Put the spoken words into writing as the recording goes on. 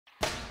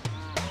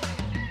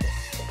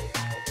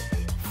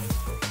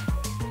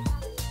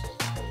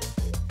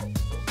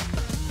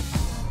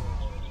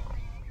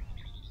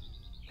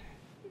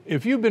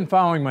If you've been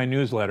following my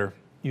newsletter,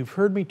 you've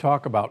heard me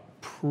talk about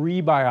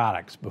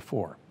prebiotics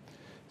before.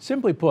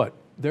 Simply put,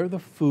 they're the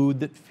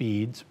food that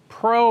feeds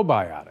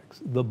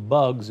probiotics, the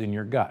bugs in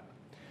your gut.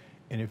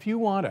 And if you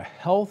want a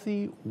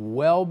healthy,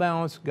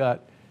 well-balanced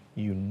gut,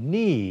 you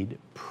need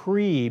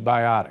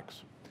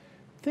prebiotics.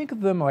 Think of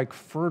them like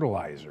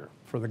fertilizer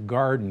for the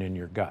garden in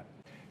your gut.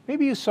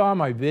 Maybe you saw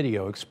my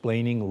video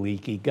explaining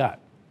leaky gut.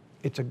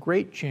 It's a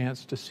great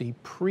chance to see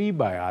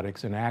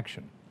prebiotics in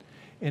action.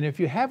 And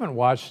if you haven't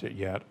watched it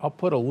yet, I'll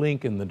put a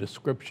link in the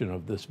description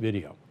of this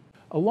video.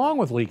 Along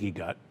with leaky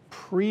gut,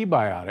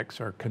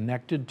 prebiotics are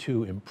connected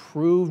to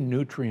improved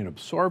nutrient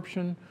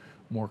absorption,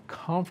 more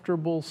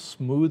comfortable,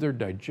 smoother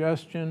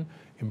digestion,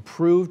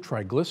 improved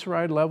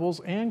triglyceride levels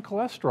and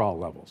cholesterol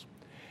levels.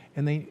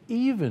 And they've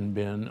even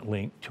been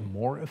linked to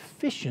more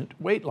efficient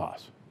weight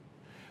loss.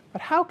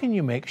 But how can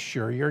you make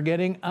sure you're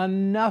getting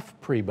enough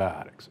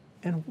prebiotics?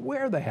 And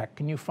where the heck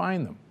can you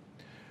find them?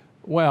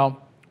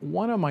 Well,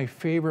 one of my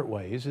favorite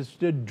ways is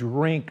to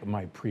drink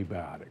my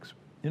prebiotics.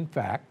 In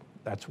fact,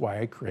 that's why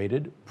I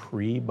created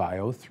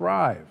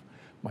PrebioThrive,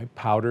 my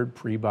powdered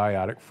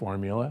prebiotic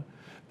formula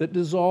that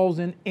dissolves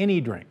in any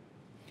drink.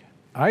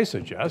 I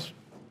suggest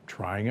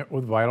trying it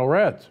with Vital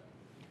Reds.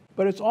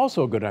 But it's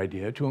also a good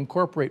idea to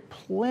incorporate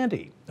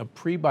plenty of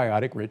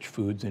prebiotic-rich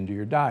foods into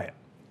your diet.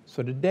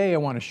 So today I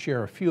want to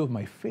share a few of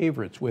my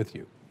favorites with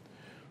you.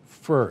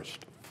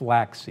 First,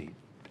 flaxseed.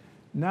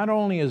 Not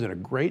only is it a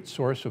great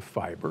source of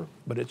fiber,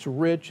 but it's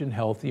rich in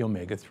healthy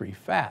omega-3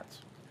 fats.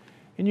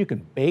 And you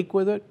can bake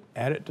with it,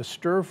 add it to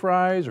stir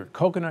fries or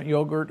coconut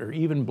yogurt, or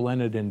even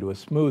blend it into a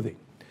smoothie.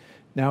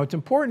 Now, it's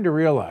important to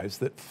realize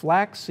that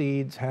flax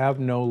seeds have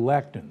no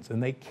lectins,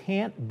 and they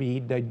can't be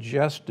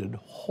digested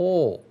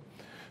whole.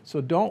 So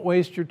don't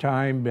waste your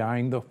time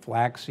buying the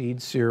flaxseed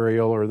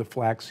cereal or the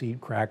flaxseed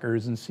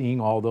crackers and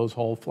seeing all those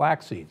whole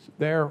flax seeds.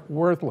 They're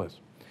worthless.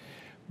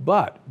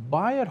 But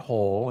buy it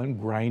whole and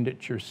grind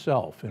it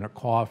yourself in a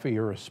coffee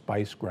or a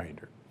spice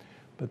grinder.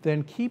 But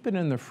then keep it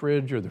in the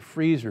fridge or the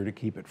freezer to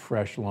keep it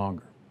fresh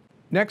longer.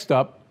 Next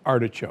up,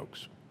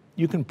 artichokes.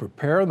 You can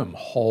prepare them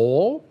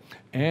whole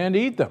and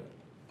eat them.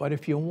 But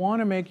if you want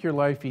to make your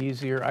life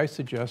easier, I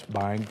suggest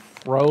buying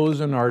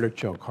frozen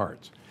artichoke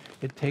hearts.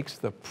 It takes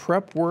the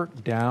prep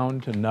work down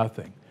to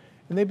nothing.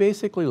 And they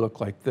basically look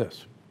like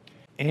this.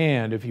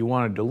 And if you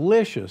want a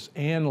delicious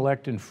and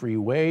lectin-free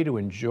way to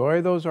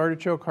enjoy those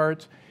artichoke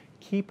hearts,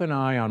 keep an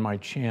eye on my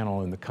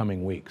channel in the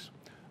coming weeks.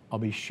 I'll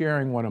be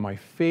sharing one of my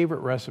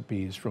favorite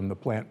recipes from the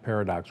Plant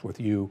Paradox with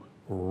you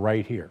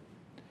right here.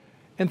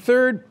 And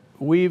third,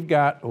 we've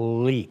got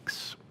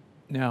leeks.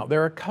 Now,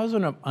 they're a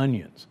cousin of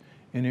onions,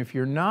 and if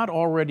you're not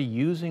already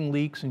using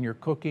leeks in your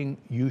cooking,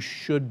 you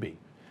should be.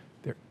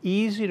 They're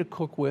easy to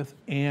cook with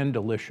and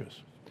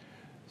delicious.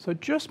 So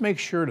just make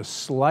sure to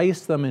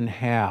slice them in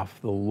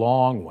half the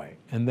long way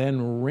and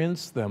then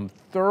rinse them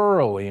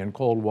thoroughly in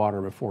cold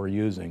water before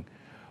using,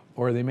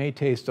 or they may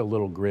taste a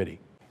little gritty.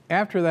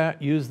 After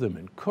that, use them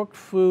in cooked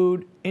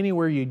food,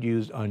 anywhere you'd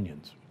use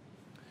onions.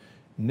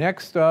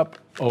 Next up,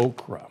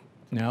 okra.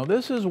 Now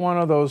this is one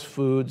of those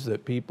foods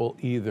that people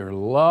either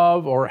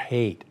love or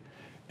hate.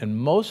 And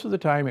most of the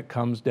time it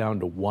comes down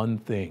to one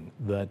thing,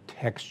 the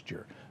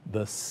texture,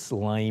 the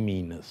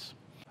sliminess.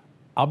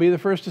 I'll be the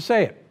first to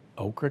say it.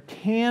 Okra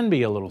can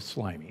be a little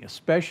slimy,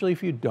 especially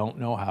if you don't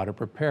know how to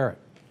prepare it.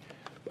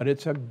 But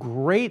it's a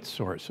great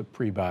source of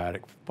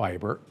prebiotic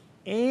fiber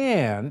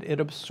and it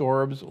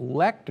absorbs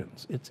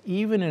lectins. It's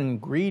even an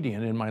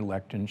ingredient in my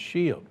lectin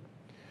shield.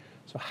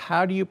 So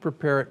how do you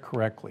prepare it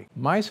correctly?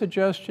 My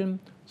suggestion,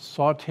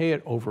 saute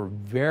it over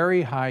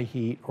very high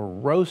heat or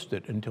roast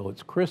it until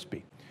it's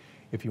crispy.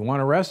 If you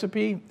want a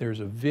recipe,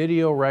 there's a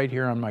video right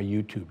here on my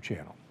YouTube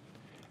channel.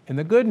 And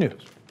the good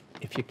news,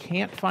 if you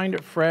can't find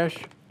it fresh,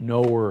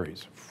 no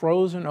worries.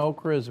 Frozen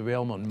okra is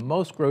available in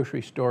most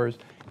grocery stores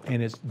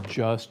and it's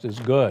just as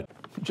good.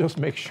 Just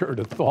make sure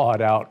to thaw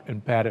it out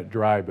and pat it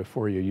dry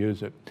before you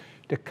use it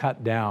to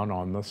cut down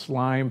on the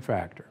slime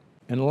factor.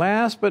 And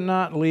last but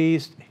not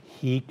least,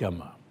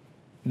 jicama.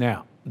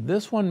 Now,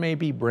 this one may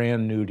be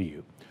brand new to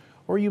you,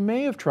 or you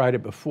may have tried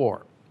it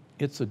before.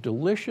 It's a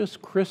delicious,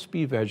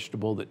 crispy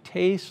vegetable that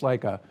tastes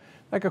like a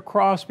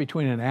cross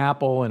between an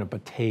apple and a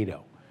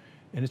potato.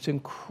 And it's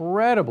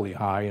incredibly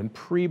high in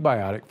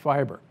prebiotic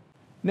fiber.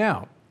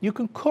 Now, you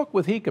can cook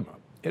with jicama.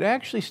 It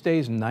actually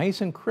stays nice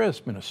and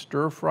crisp in a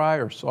stir fry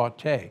or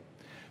saute.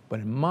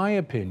 But in my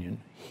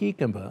opinion,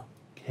 jicama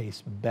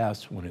tastes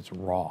best when it's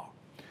raw.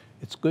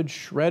 It's good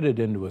shredded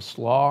into a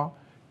slaw,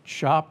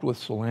 chopped with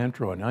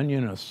cilantro and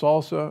onion in a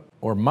salsa,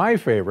 or my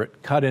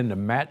favorite, cut into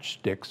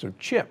matchsticks or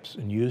chips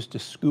and used to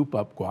scoop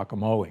up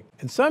guacamole.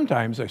 And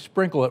sometimes I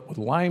sprinkle it with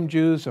lime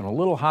juice and a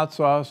little hot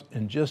sauce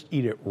and just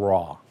eat it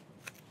raw.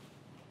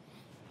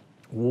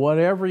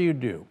 Whatever you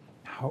do,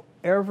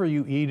 however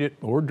you eat it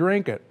or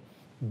drink it,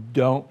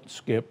 don't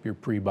skip your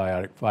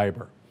prebiotic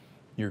fiber.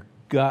 Your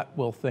gut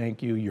will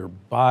thank you, your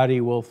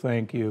body will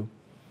thank you,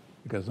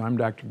 because I'm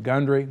Dr.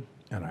 Gundry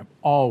and I'm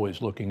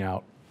always looking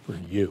out for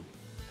you.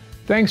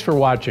 Thanks for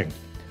watching.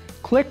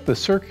 Click the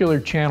circular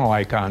channel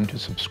icon to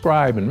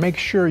subscribe and make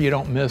sure you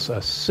don't miss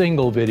a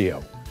single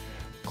video.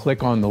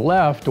 Click on the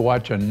left to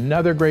watch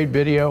another great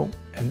video,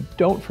 and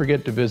don't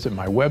forget to visit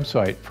my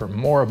website for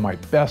more of my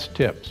best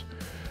tips.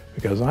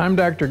 Because I'm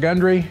Dr.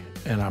 Gundry,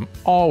 and I'm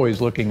always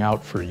looking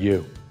out for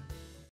you.